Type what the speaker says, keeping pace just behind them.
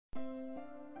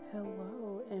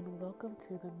welcome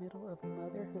to the middle of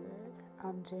motherhood.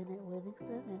 I'm Janet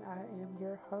Livingston and I am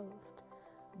your host.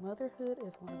 Motherhood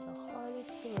is one of the hardest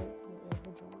fields you'll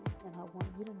ever join, and I want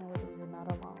you to know that you're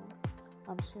not alone.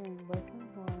 I'm sharing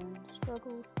lessons learned,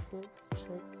 struggles, tips,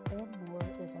 tricks, and more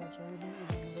as I journey in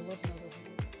the middle of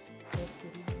motherhood. Let's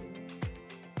get into it.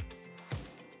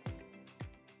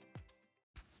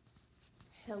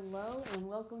 Hello and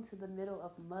welcome to the middle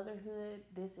of motherhood.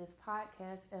 This is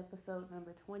podcast episode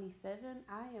number 27.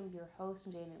 I am your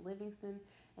host, Janet Livingston,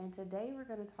 and today we're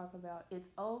going to talk about it's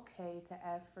okay to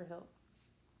ask for help.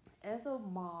 As a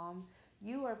mom,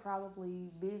 you are probably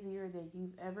busier than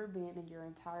you've ever been in your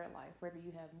entire life. Whether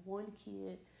you have 1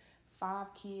 kid, 5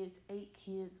 kids, 8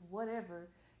 kids, whatever,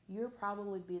 you're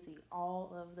probably busy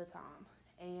all of the time.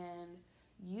 And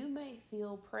you may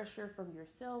feel pressure from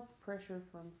yourself, pressure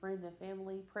from friends and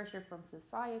family, pressure from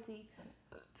society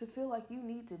to feel like you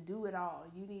need to do it all.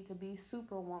 You need to be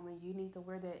superwoman. You need to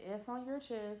wear that S on your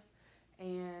chest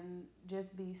and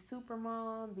just be super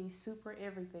mom, be super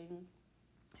everything.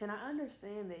 And I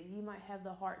understand that you might have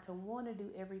the heart to want to do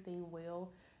everything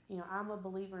well. You know, I'm a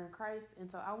believer in Christ, and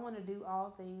so I want to do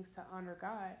all things to honor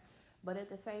God. But at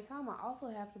the same time, I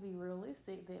also have to be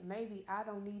realistic that maybe I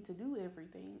don't need to do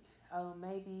everything.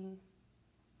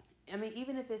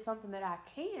 Even if it's something that I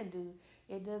can do,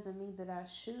 it doesn't mean that I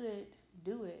should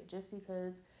do it. Just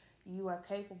because you are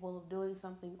capable of doing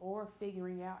something or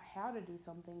figuring out how to do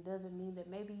something doesn't mean that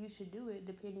maybe you should do it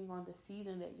depending on the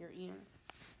season that you're in.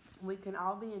 We can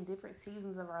all be in different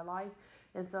seasons of our life,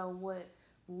 and so what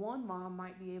one mom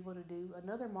might be able to do,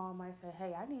 another mom might say,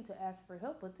 hey, I need to ask for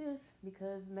help with this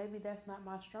because maybe that's not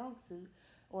my strong suit,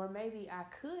 or maybe I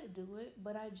could do it,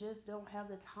 but I just don't have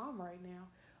the time right now,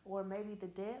 or maybe the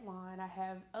deadline, I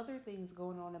have other things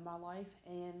going on in my life,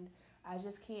 and I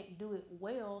just can't do it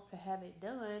well to have it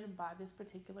done by this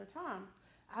particular time.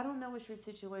 I don't know what your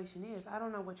situation is. I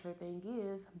don't know what your thing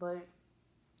is, but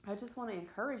I just want to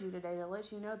encourage you today to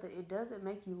let you know that it doesn't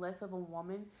make you less of a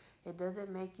woman. It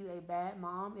doesn't make you a bad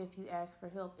mom if you ask for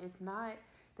help. It's not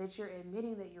that you're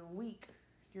admitting that you're weak.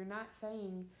 You're not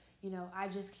saying, I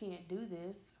just can't do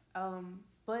this.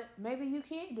 But maybe you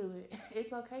can't do it.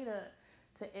 It's okay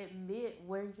to admit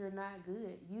where you're not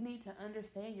good. You need to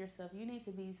understand yourself. You need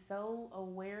to be so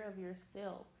aware of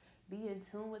yourself. Be in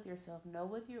tune with yourself. Know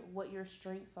what your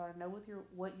strengths are. Know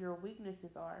what your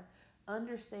weaknesses are.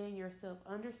 Understand yourself,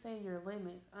 understand your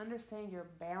limits, understand your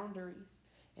boundaries.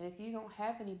 And if you don't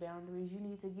have any boundaries, you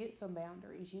need to get some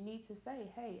boundaries. You need to say,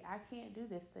 hey, I can't do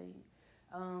this thing.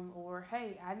 Or,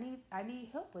 hey, I need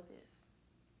help with this.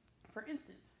 For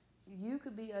instance, you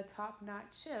could be a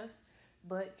top-notch chef,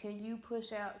 but can you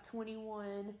push out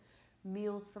 21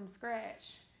 meals from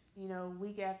scratch,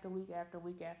 week after week after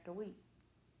week after week?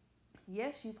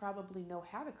 Yes, you probably know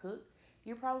how to cook.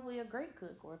 You're probably a great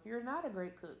cook, or if you're not a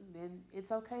great cook, then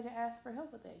it's okay to ask for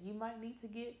help with that. You might need to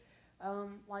get,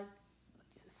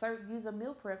 use a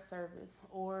meal prep service,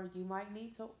 or you might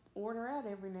need to order out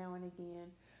every now and again,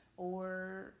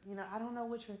 or, I don't know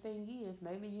what your thing is.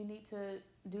 Maybe you need to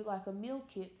do like a meal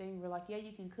kit thing where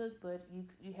you can cook, but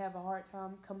you have a hard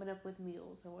time coming up with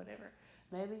meals or whatever.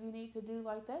 Maybe you need to do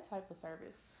like that type of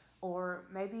service. Or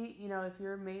maybe, if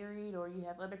you're married or you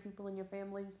have other people in your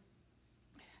family,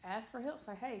 ask for help.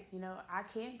 Say, hey, I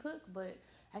can cook, but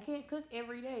I can't cook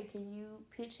every day. Can you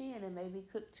pitch in and maybe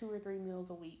cook 2 or 3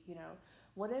 meals a week?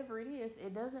 Whatever it is,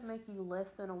 it doesn't make you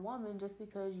less than a woman just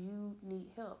because you need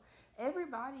help.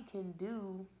 Everybody can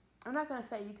do, I'm not going to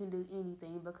say you can do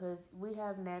anything because we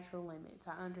have natural limits.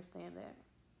 I understand that.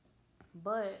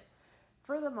 But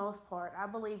for the most part, I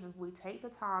believe if we take the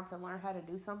time to learn how to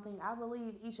do something, I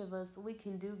believe each of us, we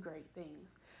can do great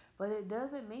things. But it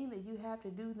doesn't mean that you have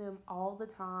to do them all the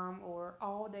time or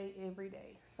all day, every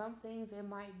day. Some things, it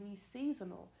might be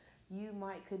seasonal. You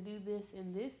could do this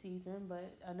in this season,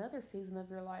 but another season of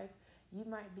your life, you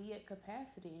might be at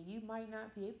capacity and you might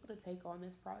not be able to take on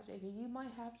this project, and you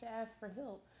might have to ask for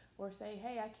help or say,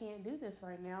 hey, I can't do this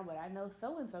right now, but I know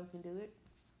so-and-so can do it.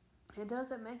 It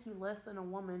doesn't make you less than a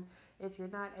woman if you're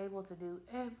not able to do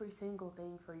every single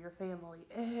thing for your family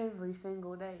every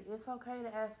single day. It's okay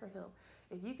to ask for help.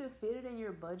 If you can fit it in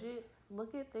your budget,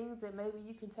 look at things that maybe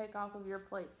you can take off of your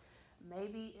plate.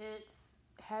 Maybe it's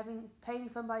paying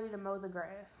somebody to mow the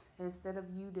grass instead of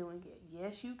you doing it.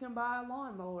 Yes, you can buy a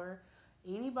lawnmower.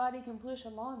 Anybody can push a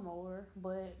lawnmower,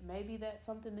 but maybe that's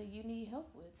something that you need help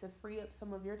with to free up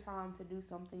some of your time to do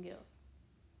something else.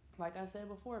 Like I said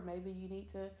before, maybe you need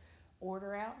to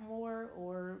order out more,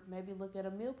 or maybe look at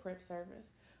a meal prep service.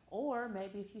 Or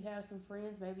maybe if you have some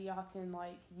friends, maybe y'all can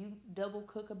you double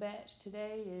cook a batch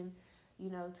today and,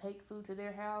 take food to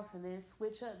their house and then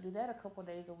switch up. Do that a couple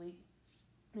days a week.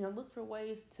 Look for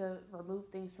ways to remove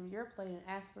things from your plate and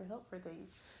ask for help for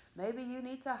things. Maybe you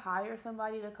need to hire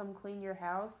somebody to come clean your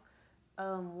house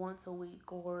once a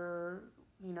week, or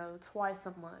twice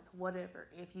a month, whatever.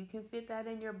 If you can fit that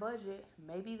in your budget,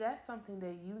 maybe that's something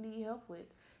that you need help with.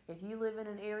 If you live in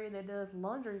an area that does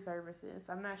laundry services,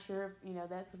 I'm not sure if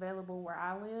that's available where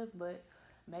I live, but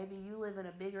maybe you live in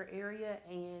a bigger area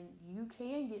and you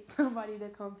can get somebody to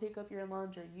come pick up your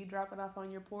laundry. You drop it off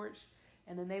on your porch,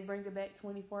 and then they bring it back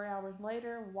 24 hours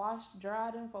later, washed,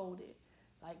 dried, and folded.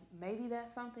 Like, maybe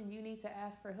that's something you need to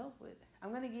ask for help with. I'm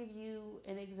going to give you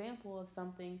an example of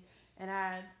something, and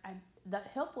the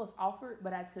help was offered,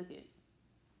 but I took it.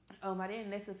 I didn't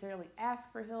necessarily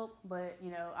ask for help, but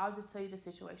I'll just tell you the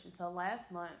situation. So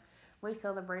last month, we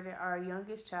celebrated our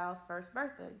youngest child's first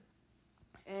birthday,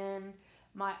 and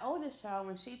my oldest child,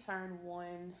 when she turned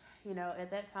 1,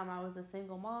 at that time I was a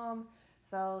single mom.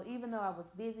 So even though I was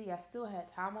busy, I still had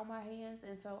time on my hands,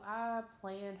 and so I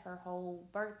planned her whole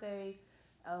birthday.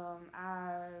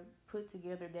 I put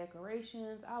together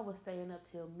decorations. I was staying up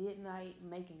till midnight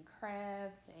making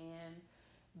crafts and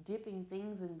dipping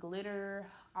things in glitter,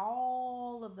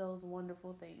 all of those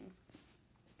wonderful things.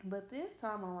 But this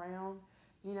time around,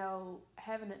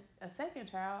 having a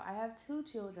second child, I have 2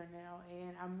 children now,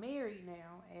 and I'm married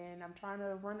now, and I'm trying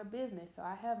to run a business. So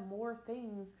I have more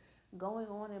things going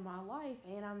on in my life,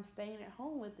 and I'm staying at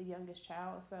home with the youngest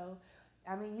child. So,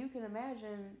 you can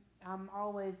imagine I'm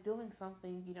always doing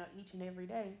something, each and every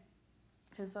day.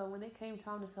 And so when it came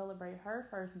time to celebrate her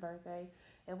first birthday,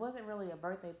 it wasn't really a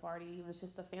birthday party. It was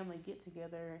just a family get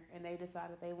together, and they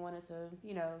decided they wanted to,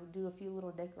 do a few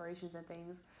little decorations and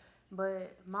things.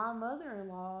 But my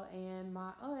mother-in-law and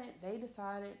my aunt, they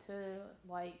decided to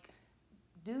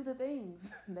do the things.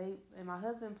 And my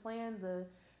husband planned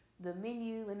the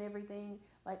menu and everything.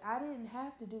 Like, I didn't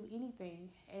have to do anything,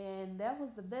 and that was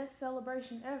the best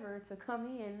celebration ever, to come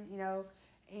in,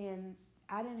 and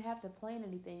I didn't have to plan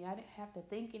anything. I didn't have to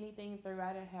think anything through.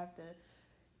 I didn't have to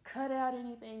cut out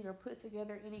anything or put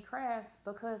together any crafts,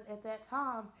 because at that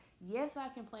time, yes, I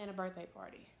can plan a birthday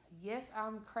party. Yes,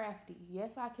 I'm crafty.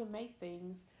 Yes, I can make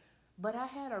things, but I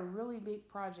had a really big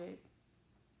project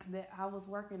that I was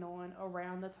working on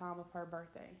around the time of her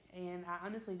birthday, and I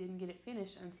honestly didn't get it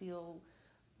finished until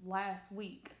last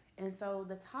week. And so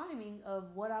the timing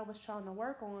of what I was trying to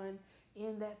work on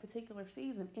in that particular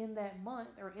season, in that month,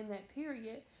 or in that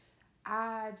period,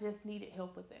 I just needed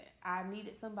help with that. I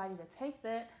needed somebody to take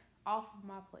that off of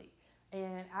my plate.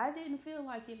 And I didn't feel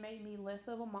like it made me less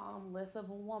of a mom, less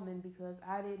of a woman, because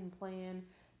I didn't plan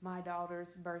my daughter's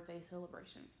birthday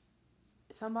celebration.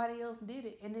 Somebody else did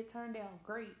it, and it turned out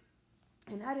great.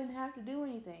 And I didn't have to do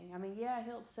anything. Yeah, I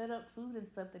helped set up food and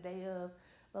stuff the day of,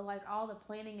 but all the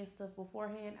planning and stuff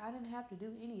beforehand, I didn't have to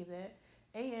do any of that.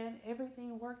 And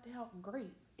everything worked out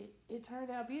great. It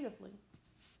turned out beautifully.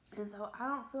 And so I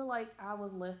don't feel like I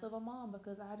was less of a mom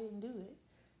because I didn't do it.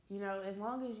 As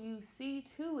long as you see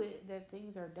to it that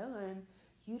things are done,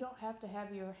 you don't have to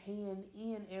have your hand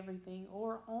in everything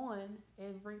or on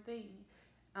everything.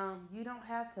 You don't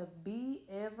have to be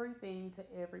everything to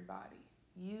everybody.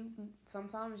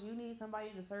 Sometimes you need somebody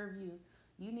to serve you.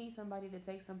 You need somebody to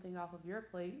take something off of your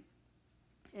plate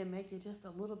and make it just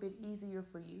a little bit easier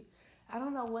for you. I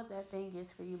don't know what that thing is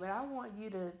for you, but I want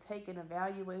you to take an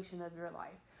evaluation of your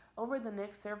life. Over the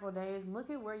next several days,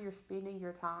 look at where you're spending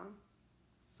your time.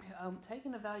 Take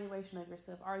an evaluation of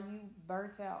yourself. Are you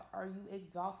burnt out? Are you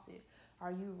exhausted?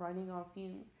 Are you running on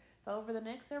fumes? So over the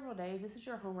next several days, this is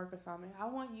your homework assignment. I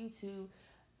want you to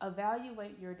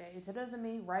evaluate your days. It doesn't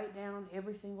mean write down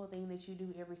every single thing that you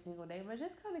do every single day, but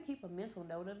just kind of keep a mental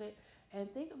note of it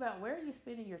and think about where are you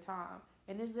spending your time.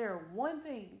 And is there one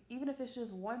thing, even if it's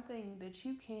just one thing, that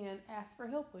you can ask for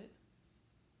help with?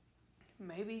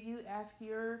 Maybe you ask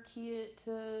your kid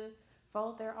to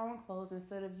fold their own clothes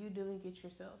instead of you doing it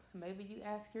yourself. Maybe you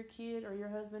ask your kid or your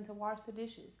husband to wash the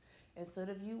dishes instead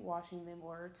of you washing them,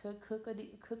 or to cook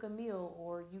a meal,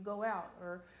 or you go out,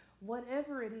 or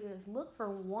whatever it is. Look for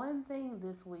one thing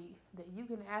this week that you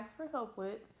can ask for help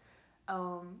with,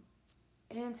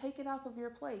 and take it off of your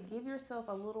plate. Give yourself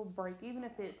a little break, even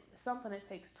if it's something that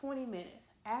takes 20 minutes.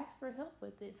 Ask for help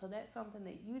with it, so that's something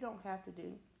that you don't have to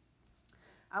do.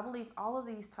 I believe all of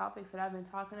these topics that I've been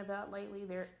talking about lately,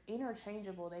 they're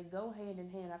interchangeable. They go hand in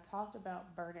hand. I've talked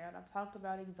about burnout. I've talked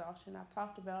about exhaustion. I've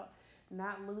talked about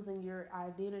not losing your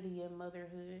identity in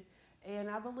motherhood. And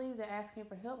I believe that asking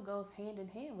for help goes hand in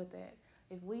hand with that.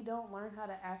 If we don't learn how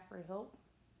to ask for help,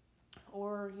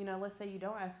 or, let's say you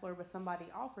don't ask for it, but somebody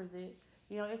offers it,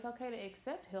 it's okay to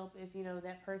accept help if,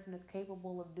 that person is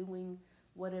capable of doing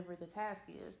whatever the task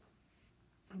is.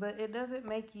 But it doesn't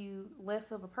make you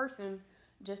less of a person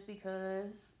just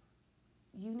because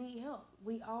you need help.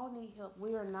 We all need help.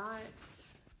 We are not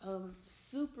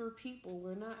super people.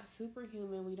 We're not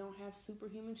superhuman. We don't have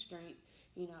superhuman strength.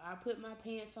 You know, I put my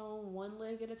pants on one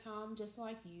leg at a time, just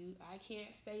like you. I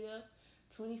can't stay up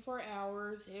 24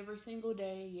 hours every single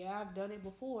day. Yeah, I've done it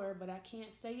before, but I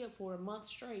can't stay up for a month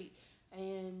straight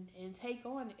and take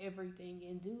on everything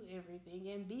and do everything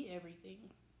and be everything.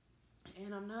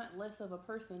 And I'm not less of a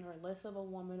person or less of a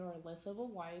woman or less of a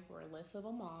wife or less of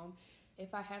a mom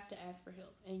if I have to ask for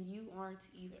help. And you aren't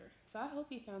either. So I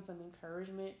hope you found some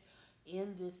encouragement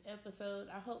in this episode.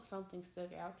 I hope something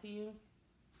stuck out to you.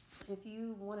 If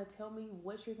you want to tell me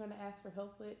what you're going to ask for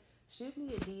help with, shoot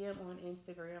me a DM on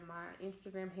Instagram. My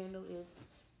Instagram handle is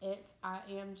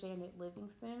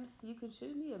 @IamJanetLivingston. You can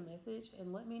shoot me a message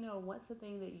and let me know what's the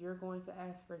thing that you're going to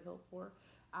ask for help for.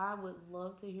 I would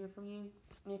love to hear from you.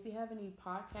 And if you have any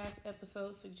podcast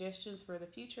episode suggestions for the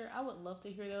future, I would love to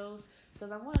hear those,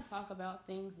 because I want to talk about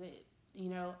things that, you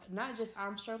know, not just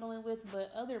I'm struggling with, but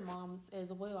other moms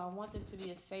as well. I want this to be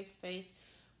a safe space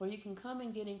where you can come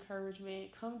and get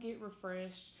encouragement, come get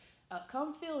refreshed,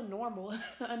 come feel normal.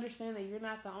 Understand that you're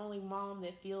not the only mom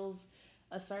that feels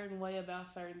a certain way about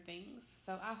certain things.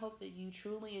 So I hope that you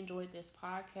truly enjoyed this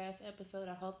podcast episode.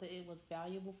 I hope that it was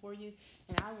valuable for you,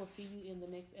 and I will see you in the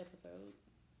next episode.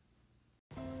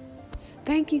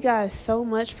 Thank you guys so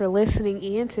much for listening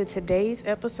in to today's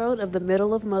episode of The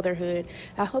Middle of Motherhood.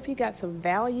 I hope you got some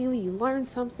value, you learned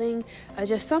something,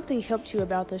 just something helped you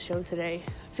about the show today.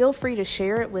 Feel free to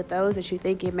share it with those that you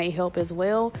think it may help as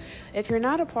well. If you're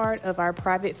not a part of our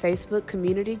private Facebook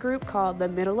community group called The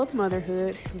Middle of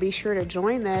Motherhood, be sure to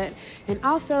join that, and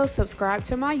also subscribe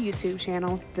to my YouTube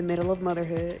channel, The Middle of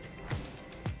Motherhood.